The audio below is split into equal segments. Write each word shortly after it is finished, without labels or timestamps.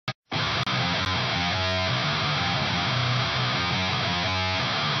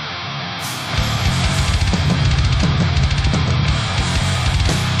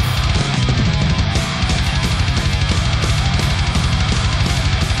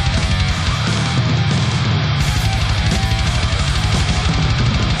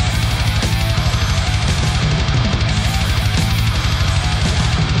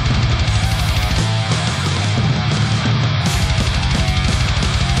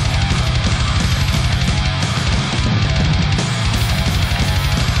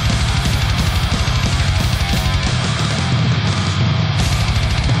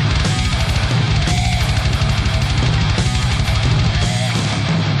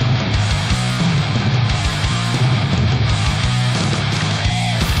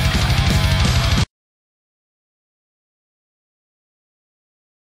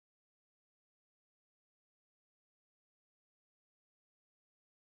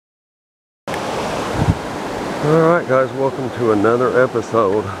Alright guys, welcome to another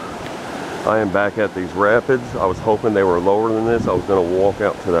episode. I am back at these rapids. I was hoping they were lower than this. I was going to walk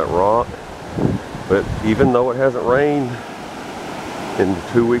out to that rock. But even though it hasn't rained in the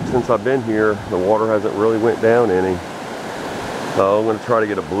 2 weeks since I've been here, the water hasn't really went down any. So I'm going to try to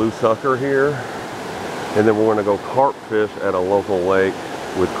get a blue sucker here. And then we're going to go carp fish at a local lake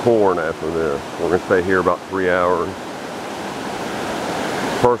with corn after this. We're going to stay here about 3 hours.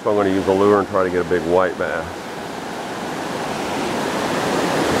 First I'm going to use a lure and try to get a big white bass.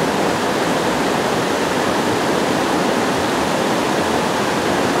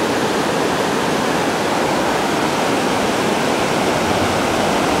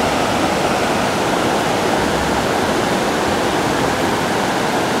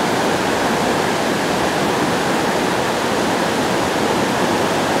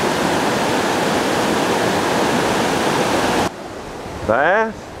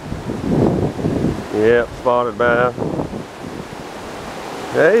 Bass? Yep, spotted bass.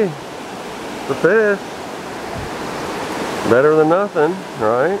 Hey, it's a fish. Better than nothing,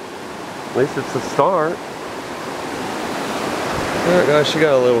 right? At least it's a start. Alright guys, she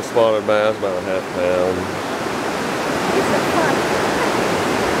got a little spotted bass, about a half pound.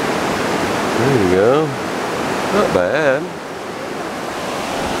 There you go. Not bad.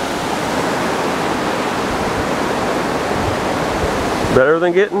 Better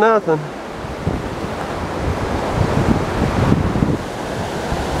than getting nothing.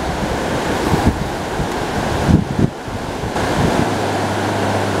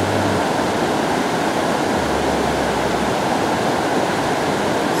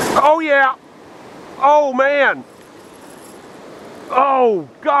 Oh yeah! Oh man! Oh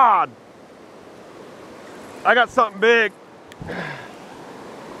God! I got something big.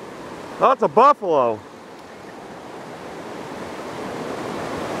 Oh, it's a buffalo.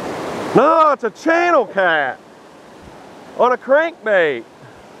 No, it's a channel cat on a crankbait.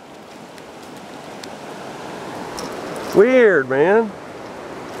 Weird, man.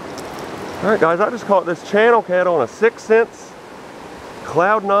 All right, guys, I just caught this channel cat on a 6 cents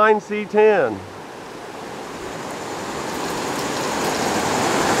Cloud 9 C10.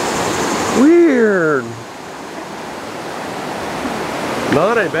 Weird.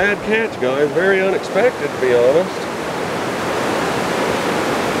 Not a bad catch, guys. Very unexpected, to be honest.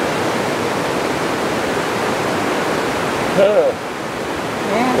 Huh.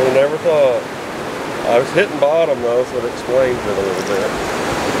 Yeah. I never thought. I was hitting bottom though, so it explains it a little bit.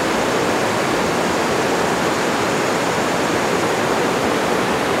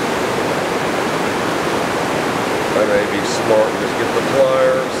 I may be smart and just get the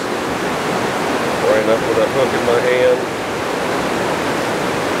pliers right enough with a hook in my hand.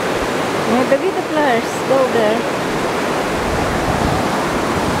 Yeah, go get the pliers. Go there.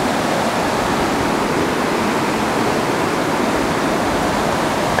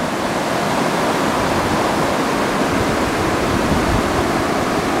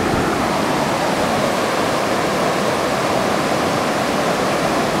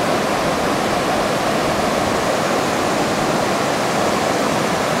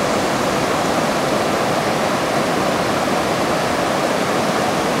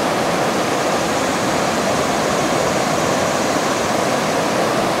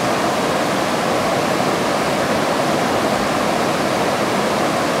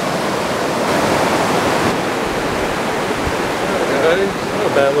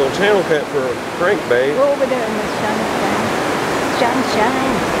 Bad little channel cat for a crankbait. Go over there in the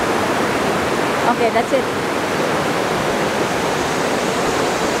sunshine. Okay, that's it.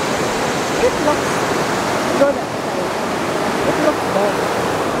 It looks good. It looks good.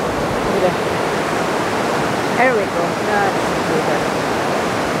 There we go. That's good.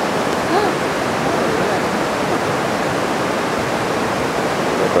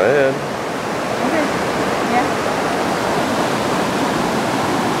 Not bad. Okay. Yeah.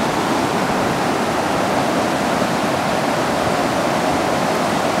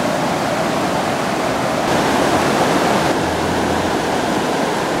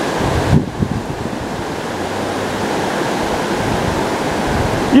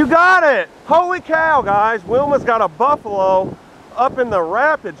 You got it! Holy cow, guys. Wilma's got a buffalo up in the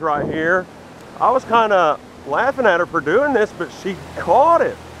rapids right here. I was kind of laughing at her for doing this, but she caught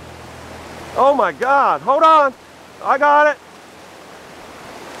it. Oh my God. Hold on. I got it.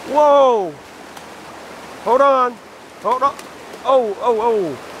 Whoa. Hold on. Hold on.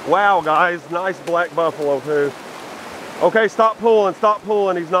 Oh. Wow, guys. Nice black buffalo, too. Okay, stop pulling. Stop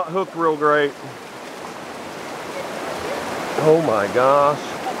pulling. He's not hooked real great. Oh my gosh.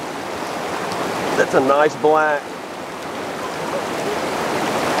 That's a nice black.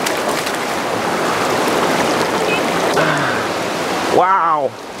 Wow.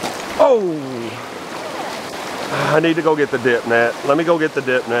 Oh. I need to go get the dip net. Let me go get the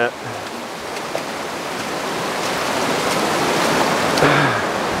dip net.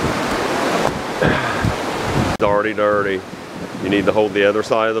 Already dirty. You need to hold the other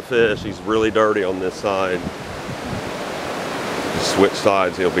side of the fish. He's really dirty on this side. Switch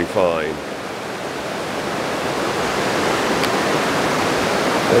sides, he'll be fine.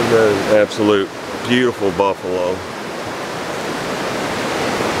 And an absolute beautiful buffalo.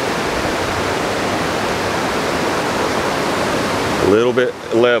 A little bit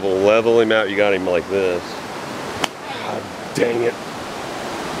level him out. You got him like this. God dang it.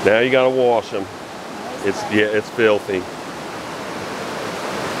 Now you gotta wash him. It's filthy.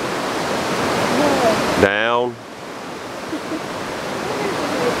 Down.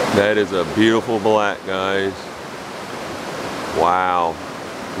 That is a beautiful black, guys. Wow.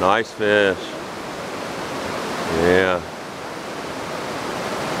 Nice fish. Yeah.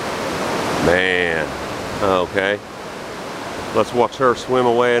 Man. Okay. Let's watch her swim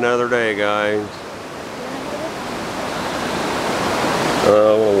away another day, guys.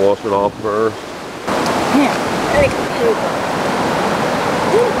 I want to wash it off first. Yeah. Here we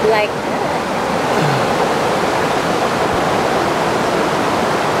go. Like that.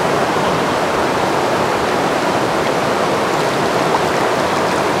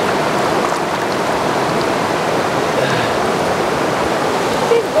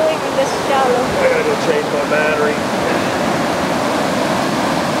 I gotta go change my battery.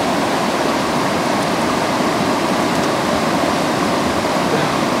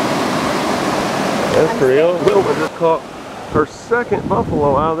 That's pretty awesome. Wilma just caught her second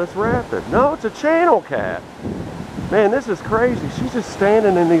buffalo out of this rapid. No, it's a channel cat. Man, this is crazy. She's just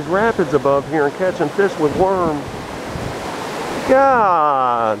standing in these rapids above here and catching fish with worms.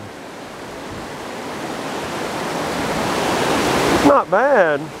 God. It's not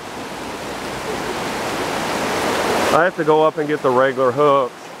bad. I have to go up and get the regular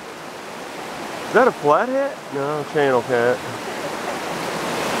hooks. Is that a flathead? No, channel cat.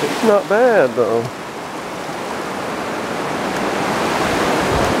 It's not bad though.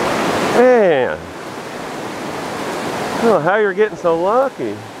 Man. I don't know how you're getting so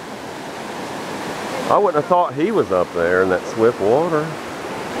lucky. I wouldn't have thought he was up there in that swift water.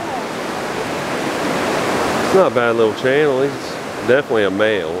 It's not a bad little channel. He's definitely a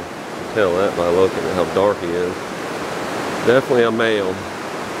male. You can tell that by looking at how dark he is. Definitely a male.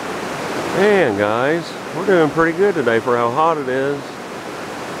 Man, guys, we're doing pretty good today for how hot it is.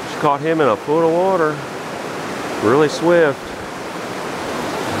 Just caught him in a foot of water. Really swift.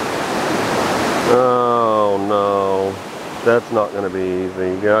 Oh no, that's not going to be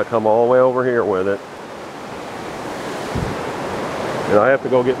easy. You gotta come all the way over here with it. And I have to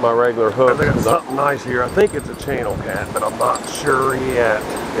go get my regular hook. I got something nice here. I think it's a channel cat, but I'm not sure yet.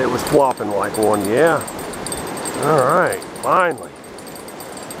 It was flopping like one, yeah. All right, finally.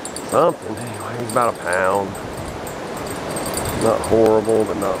 Something. Anyway, he's about a pound. Not horrible,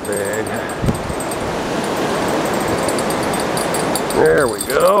 but not big. There we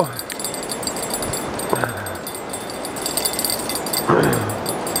go.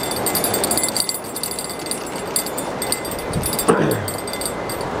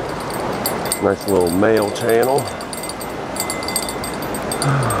 Nice little male channel.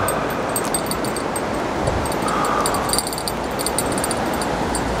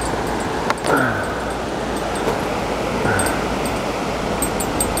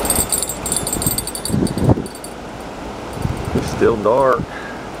 He's still dark.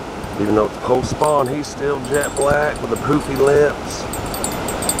 Even though it's post-spawn, he's still jet black with the poofy lips.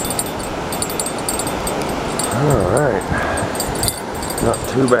 Alright. Not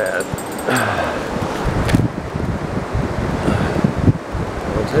too bad. I'll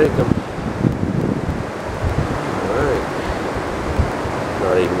take him. Alright.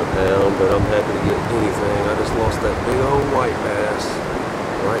 Not even a pound, but I'm happy to get anything. I just lost that big old white bass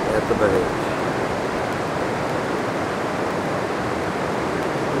right at the bank.